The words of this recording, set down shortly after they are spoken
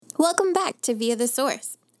Welcome back to Via the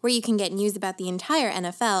Source, where you can get news about the entire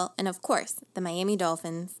NFL and, of course, the Miami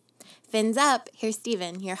Dolphins. Fins up, here's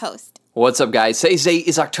Steven, your host. What's up, guys? Today's date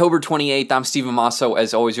is October 28th. I'm Steven Masso.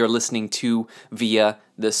 As always, you're listening to Via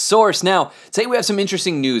the Source. Now, today we have some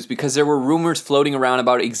interesting news because there were rumors floating around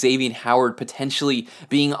about Xavier Howard potentially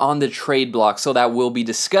being on the trade block, so that will be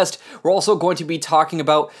discussed. We're also going to be talking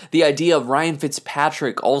about the idea of Ryan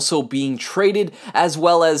Fitzpatrick also being traded, as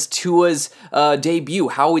well as Tua's debut,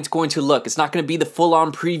 how it's going to look. It's not going to be the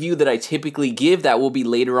full-on preview that I typically give. That will be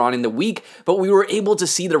later on in the week, but we were able to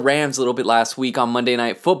see the Rams a little bit last week on Monday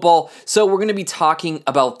Night Football, so we're going to be talking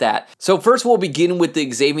about that. So first we'll begin with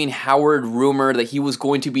the Xavier Howard rumor that he was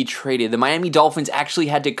going to be traded. The Miami Dolphins actually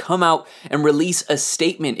had to come out and release a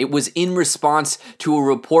statement. It was in response to a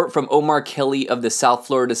report from Omar Kelly of the South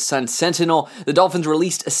Florida Sun-Sentinel. The Dolphins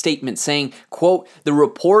released a statement saying, quote, "The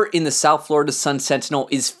report in the South Florida Sun-Sentinel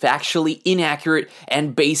is factually inaccurate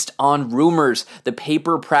and based on rumors. The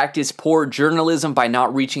paper practiced poor journalism by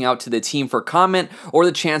not reaching out to the team for comment or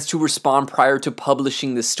the chance to respond prior to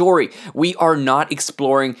publishing the story. We are not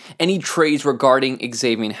exploring any trades regarding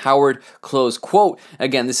Xavier Howard," close quote.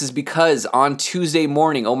 Again, this is because on Tuesday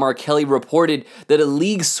morning, Omar Kelly reported that a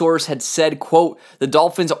league source had said, quote, "The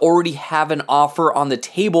Dolphins already have an offer on the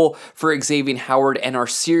table for Xavier Howard and are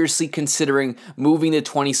seriously considering moving the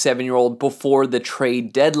 27-year-old before the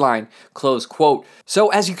trade deadline," close quote. So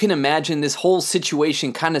as you can imagine, this whole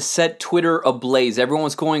situation kind of set Twitter ablaze. Everyone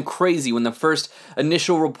was going crazy when the first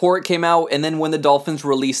initial report came out and then when the Dolphins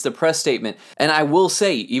released the press statement. And I will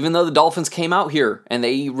say, even though the Dolphins came out here and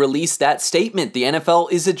they released that statement, the NFL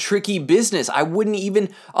is a tricky business. I wouldn't even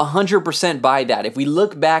 100% buy that. If we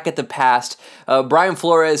look back at the past, Brian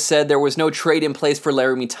Flores said there was no trade in place for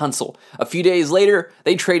Laramie Tunsil. A few days later,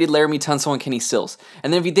 they traded Laramie Tunsil and Kenny Stills.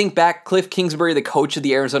 And then if you think back, Cliff Kingsbury, the coach of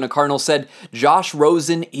the Arizona Cardinals, said Josh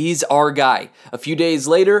Rosen is our guy. A few days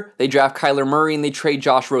later, they draft Kyler Murray and they trade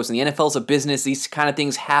Josh Rosen. The NFL's a business. These kind of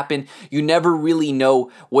things happen. You never really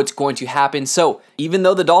know what's going to happen. So even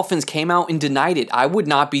though the Dolphins came out and denied it, I would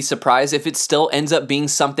not be surprised if it still ends up being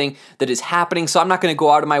something that is happening. So I'm not going to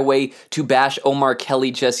go out of my way to bash Omar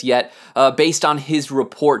Kelly just yet based on his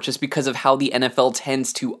report, just because of how the NFL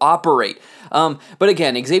tends to operate. But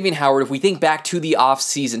again, Xavier Howard, if we think back to the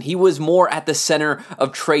offseason, he was more at the center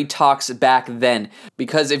of trade talks back then.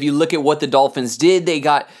 Because if you look at what the Dolphins did, they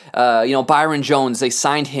got Byron Jones. They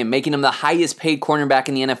signed him, making him the highest paid cornerback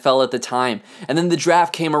in the NFL at the time. And then the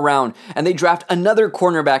draft came around, and they draft another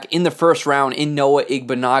cornerback in the first round in Noah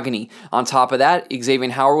Igbinoghene. On top of that, Xavier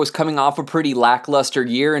Howard was coming off a pretty lackluster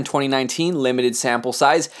year in 2019, limited sample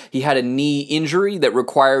size. He had a knee injury that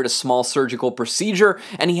required a small surgical procedure,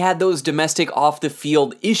 and he had those domestic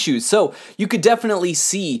off-the-field issues. So you could definitely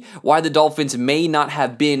see why the Dolphins may not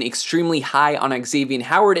have been extremely high on Xavier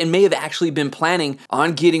Howard and may have actually been planning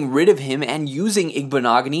on getting rid of him and using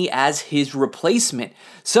Igbinoghene as his replacement.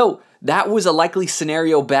 So that was a likely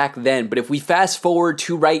scenario back then, but if we fast forward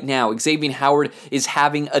to right now, Xavier Howard is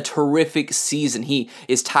having a terrific season. He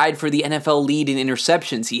is tied for the NFL lead in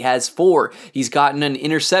interceptions. He has 4. He's gotten an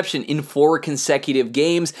interception in 4 consecutive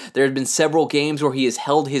games. There have been several games where he has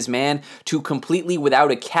held his man to completely without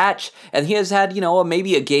a catch, and he has had,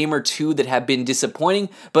 maybe a game or two that have been disappointing,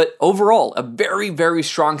 but overall, a very, very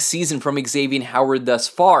strong season from Xavier Howard thus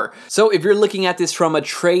far. So if you're looking at this from a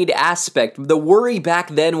trade aspect, the worry back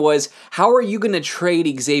then was, how are you going to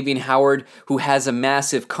trade Xavier Howard, who has a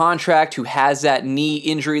massive contract, who has that knee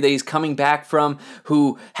injury that he's coming back from,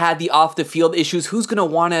 who had the off-the-field issues? Who's going to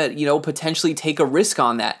want to, potentially take a risk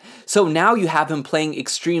on that? So now you have him playing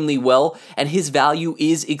extremely well, and his value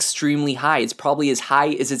is extremely high. It's probably as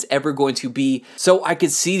high as it's ever going to be. So I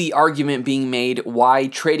could see the argument being made why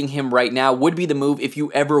trading him right now would be the move if you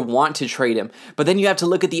ever want to trade him. But then you have to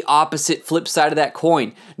look at the opposite flip side of that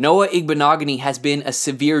coin. Noah Igbinoghene has been a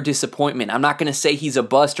severe disappointment. I'm not going to say he's a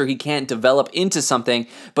bust or he can't develop into something,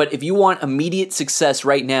 but if you want immediate success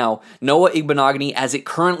right now, Noah Igbinoghene, as it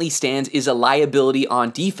currently stands, is a liability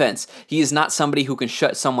on defense. He is not somebody who can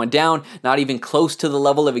shut someone down, not even close to the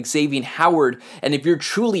level of Xavier Howard, and if you're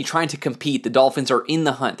truly trying to compete, the Dolphins are in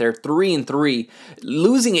the hunt. They're 3-3.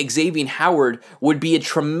 Losing Xavier Howard would be a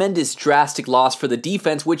tremendous, drastic loss for the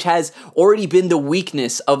defense, which has already been the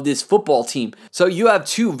weakness of this football team. So you have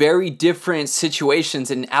two very different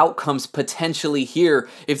situations and out outcomes potentially here.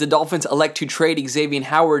 If the Dolphins elect to trade Xavier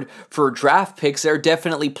Howard for draft picks, they're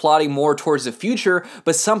definitely plotting more towards the future,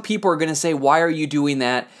 but some people are going to say, why are you doing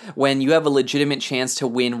that when you have a legitimate chance to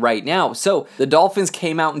win right now? So the Dolphins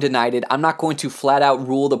came out and denied it. I'm not going to flat out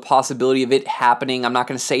rule the possibility of it happening. I'm not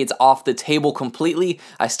going to say it's off the table completely.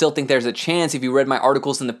 I still think there's a chance. If you read my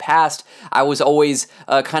articles in the past, I was always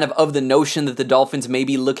kind of the notion that the Dolphins may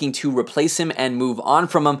be looking to replace him and move on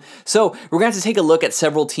from him. So we're going to have to take a look at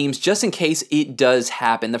several teams just in case it does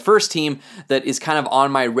happen. The first team that is kind of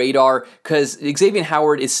on my radar, because Xavier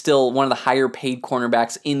Howard is still one of the higher paid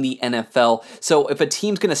cornerbacks in the NFL. So if a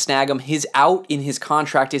team's going to snag him, his out in his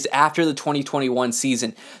contract is after the 2021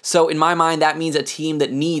 season. So in my mind, that means a team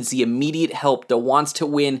that needs the immediate help, that wants to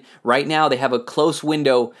win right now, they have a close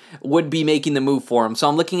window, would be making the move for him. So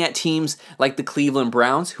I'm looking at teams like the Cleveland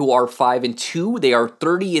Browns, who are 5-2. They are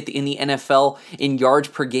 30th in the NFL in yards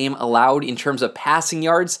per game allowed in terms of passing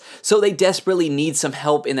yards. So they desperately need some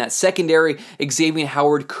help in that secondary. Xavier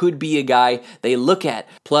Howard could be a guy they look at.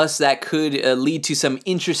 Plus, that could lead to some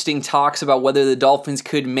interesting talks about whether the Dolphins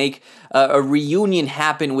could make a reunion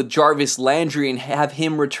happen with Jarvis Landry and have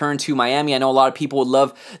him return to Miami. I know a lot of people would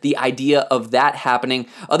love the idea of that happening.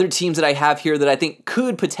 Other teams that I have here that I think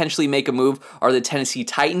could potentially make a move are the Tennessee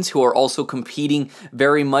Titans, who are also competing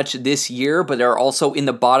very much this year, but are also in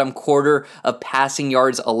the bottom quarter of passing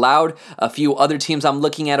yards allowed. A few other teams I'm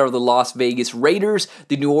looking at are the Las Vegas Raiders,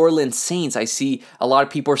 the New Orleans Saints. I see a lot of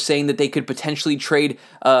people are saying that they could potentially trade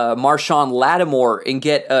Marshawn Lattimore and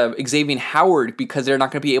get Xavier Howard because they're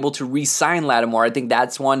not going to be able to re-sign Lattimore. I think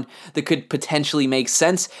that's one that could potentially make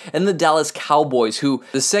sense. And the Dallas Cowboys, who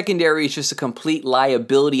the secondary is just a complete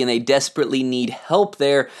liability and they desperately need help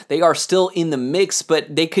there. They are still in the mix,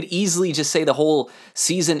 but they could easily just say the whole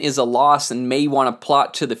season is a loss and may want to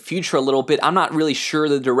plot to the future a little bit. I'm not really sure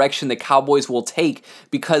the direction the Cowboys will take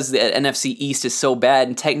because the NFC East is so bad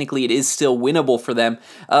and technically it is still winnable for them.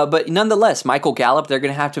 But nonetheless, Michael Gallup, they're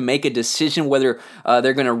going to have to make a decision whether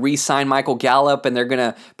they're going to re-sign Michael Gallup and they're going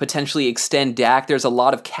to potentially extend Dak. There's a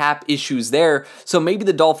lot of cap issues there. So maybe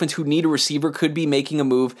the Dolphins, who need a receiver, could be making a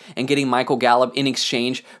move and getting Michael Gallup in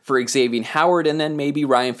exchange for Xavier Howard and then maybe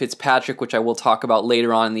Ryan Fitzpatrick, which I will talk about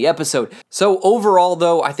later on in the episode. So overall,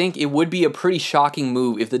 though, I think it would be a pretty shocking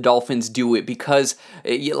move if the Dolphins do it because,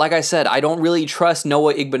 like I said, I don't really trust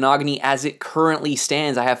Noah Igbinoghene as it currently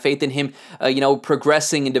stands. I have faith in him,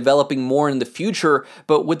 progressing and developing more in the future,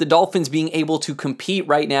 but with the Dolphins being able to compete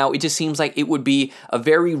right now, it just seems like it would be a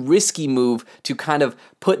very risky move to kind of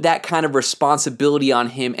put that kind of responsibility on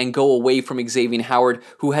him and go away from Xavier Howard,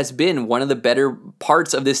 who has been one of the better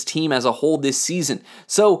parts of this team as a whole this season.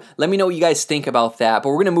 So let me know what you guys think about that. But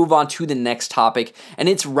we're going to move on to the next topic, and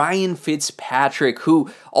it's Ryan Fitzpatrick,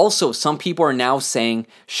 who also some people are now saying,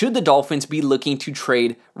 should the Dolphins be looking to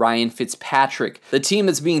trade Ryan Fitzpatrick? The team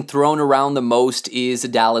that's being thrown around the most is the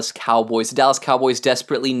Dallas Cowboys. The Dallas Cowboys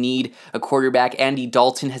desperately need a quarterback. Andy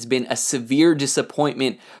Dalton has been a severe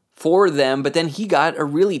disappointment for them, but then he got a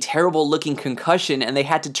really terrible looking concussion and they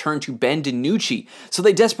had to turn to Ben DiNucci. So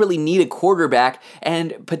they desperately need a quarterback,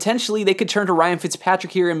 and potentially they could turn to Ryan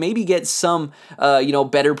Fitzpatrick here and maybe get some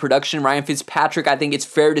better production. Ryan Fitzpatrick, I think it's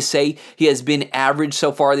fair to say he has been average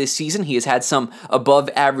so far this season. He has had some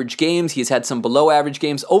above average games, he has had some below average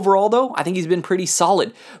games. Overall though, I think he's been pretty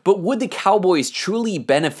solid. But would the Cowboys truly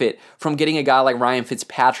benefit from getting a guy like Ryan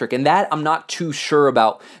Fitzpatrick? And that I'm not too sure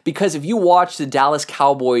about, because if you watch the Dallas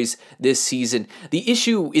Cowboys this season, the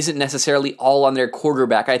issue isn't necessarily all on their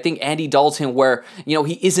quarterback. I think Andy Dalton, where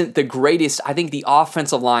he isn't the greatest, I think the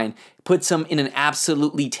offensive line puts him in an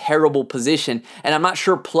absolutely terrible position, and I'm not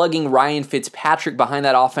sure plugging Ryan Fitzpatrick behind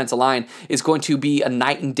that offensive line is going to be a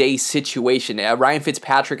night and day situation. Ryan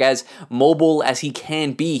Fitzpatrick, as mobile as he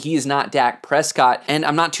can be, he is not Dak Prescott, and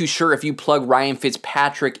I'm not too sure if you plug Ryan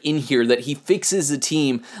Fitzpatrick in here that he fixes the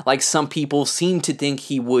team like some people seem to think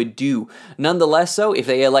he would do. Nonetheless, though, if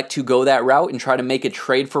they elect to go that route and try to make a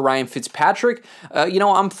trade for Ryan Fitzpatrick,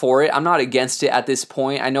 I'm for it. I'm not against it at this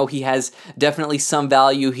point. I know he has definitely some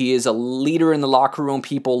value. He is a leader in the locker room.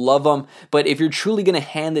 People love him. But if you're truly going to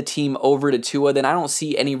hand the team over to Tua, then I don't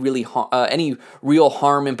see any real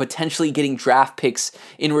harm in potentially getting draft picks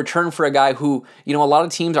in return for a guy who, a lot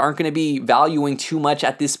of teams aren't going to be valuing too much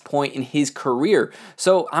at this point in his career.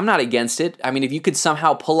 So I'm not against it. I mean, if you could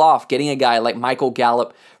somehow pull off getting a guy like Michael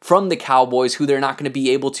Gallup from the Cowboys, who they're not going to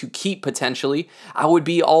be able to keep potentially, I would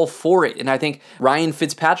be all for it. And I think Ryan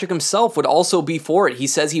Fitzpatrick himself would also be for it. He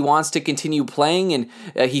says he wants to continue playing, and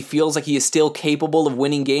he feels like he is still capable of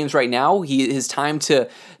winning games right now. His time to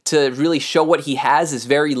to really show what he has is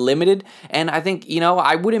very limited. And I think,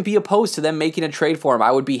 I wouldn't be opposed to them making a trade for him.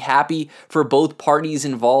 I would be happy for both parties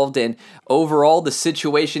involved. And overall, the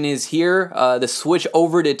situation is here. The switch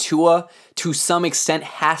over to Tua to some extent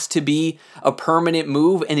has to be a permanent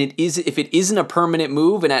move, and if it isn't a permanent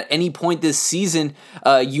move, and at any point this season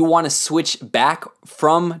you want to switch back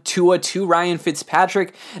from Tua to Ryan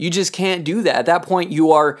Fitzpatrick, you just can't do that. At that point,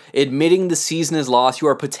 you are admitting the season is lost. You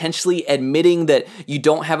are potentially admitting that you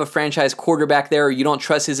don't have a franchise quarterback there, or you don't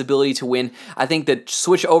trust his ability to win. I think the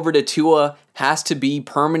switch over to Tua has to be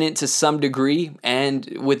permanent to some degree,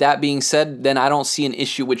 and with that being said, then I don't see an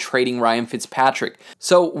issue with trading Ryan Fitzpatrick.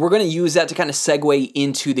 So we're going to use that to kind of segue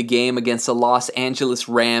into the game against the Los Angeles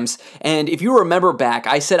Rams. And if you remember back,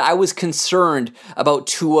 I said I was concerned about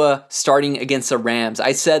Tua starting against the Rams.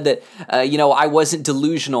 I said that, I wasn't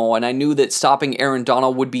delusional, and I knew that stopping Aaron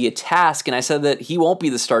Donald would be a task, and I said that he won't be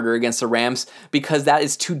the starter against the Rams because that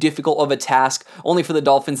is too difficult of a task, only for the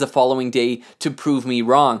Dolphins the following day to prove me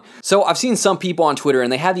wrong. So I've seen some people on Twitter,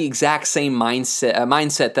 and they have the exact same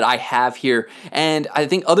mindset that I have here, and I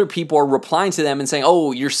think other people are replying to them and saying,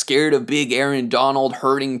 oh, you're scared of big Aaron Donald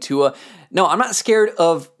hurting Tua. No, I'm not scared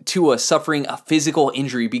of Tua suffering a physical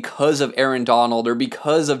injury because of Aaron Donald or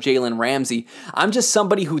because of Jalen Ramsey. I'm just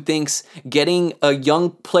somebody who thinks getting a young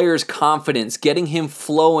player's confidence, getting him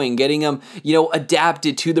flowing, getting him,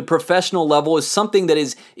 adapted to the professional level is something that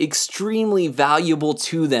is extremely valuable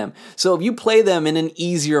to them. So if you play them in an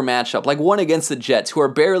easier matchup, like one against the Jets, who are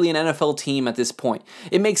barely an NFL team at this point,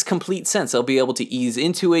 it makes complete sense. They'll be able to ease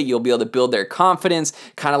into it. You'll be able to build their confidence,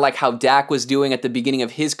 kind of like how Dak was doing at the beginning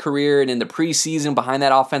of his career and in the preseason behind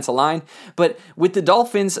that offensive line. But with the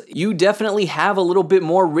Dolphins, you definitely have a little bit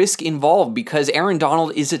more risk involved because Aaron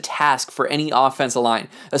Donald is a task for any offensive line,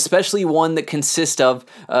 especially one that consists of,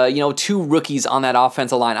 two rookies on that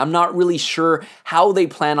offensive line. I'm not really sure how they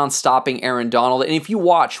plan on stopping Aaron Donald. And if you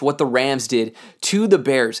watch what the Rams did to the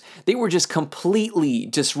Bears, they were just completely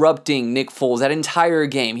disrupting Nick Foles that entire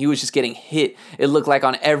game. He was just getting hit. It looked like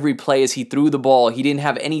on every play as he threw the ball. He didn't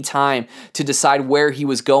have any time to decide where he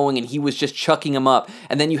was going, and he was just chucking him up.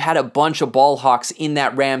 And then you had a bunch of ball hawks in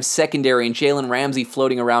that Rams secondary and Jalen Ramsey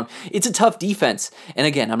floating around. It's a tough defense. And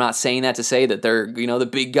again, I'm not saying that to say that they're, the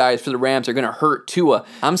big guys for the Rams are going to hurt Tua.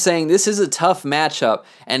 I'm saying this is a tough matchup.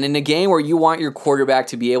 And in a game where you want your quarterback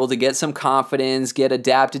to be able to get some confidence, get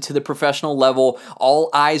adapted to the professional level, all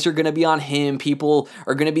eyes are going to be on him. People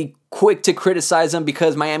are going to be quick to criticize him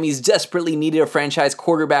because Miami's desperately needed a franchise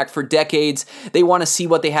quarterback for decades. They want to see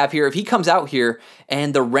what they have here. If he comes out here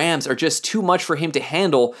and the Rams are just too much for him to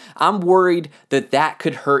handle, I'm worried that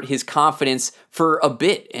could hurt his confidence for a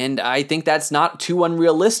bit. And I think that's not too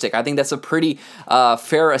unrealistic. I think that's a pretty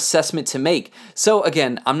fair assessment to make. So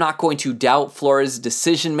again, I'm not going to doubt Flores'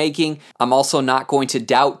 decision making. I'm also not going to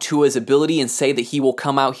doubt Tua's ability and say that he will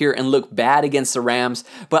come out here and look bad against the Rams.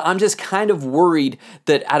 But I'm just kind of worried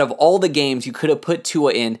that out of all the games you could have put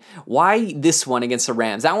Tua in, why this one against the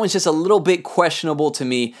Rams? That one's just a little bit questionable to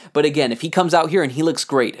me. But again, if he comes out here and he looks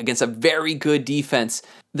great against a very good defense,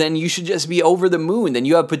 then you should just be over the moon. Then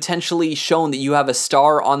you have potentially shown that you have a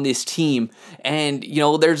star on this team. And,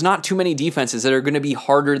 there's not too many defenses that are going to be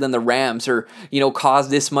harder than the Rams or, cause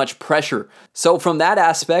this much pressure. So from that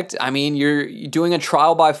aspect, you're doing a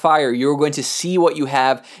trial by fire. You're going to see what you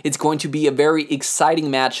have. It's going to be a very exciting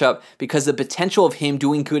matchup because the potential of him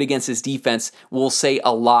doing good against his defense will say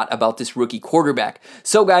a lot about this rookie quarterback.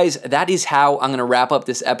 So guys, that is how I'm going to wrap up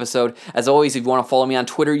this episode. As always, if you want to follow me on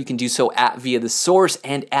Twitter, you can do so at Via the Source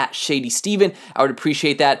and at Shady Steven. I would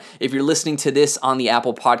appreciate that. If you're listening to this on the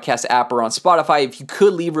Apple Podcast app or on Spotify, if you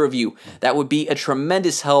could leave a review, that would be a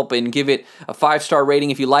tremendous help, and give it a 5-star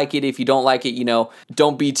rating if you like it. If you don't like it,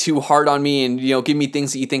 don't be too hard on me and, give me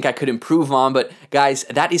things that you think I could improve on. But guys,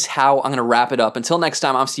 that is how I'm going to wrap it up. Until next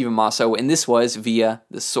time, I'm Steven Masso, and this was Via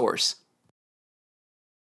the Source.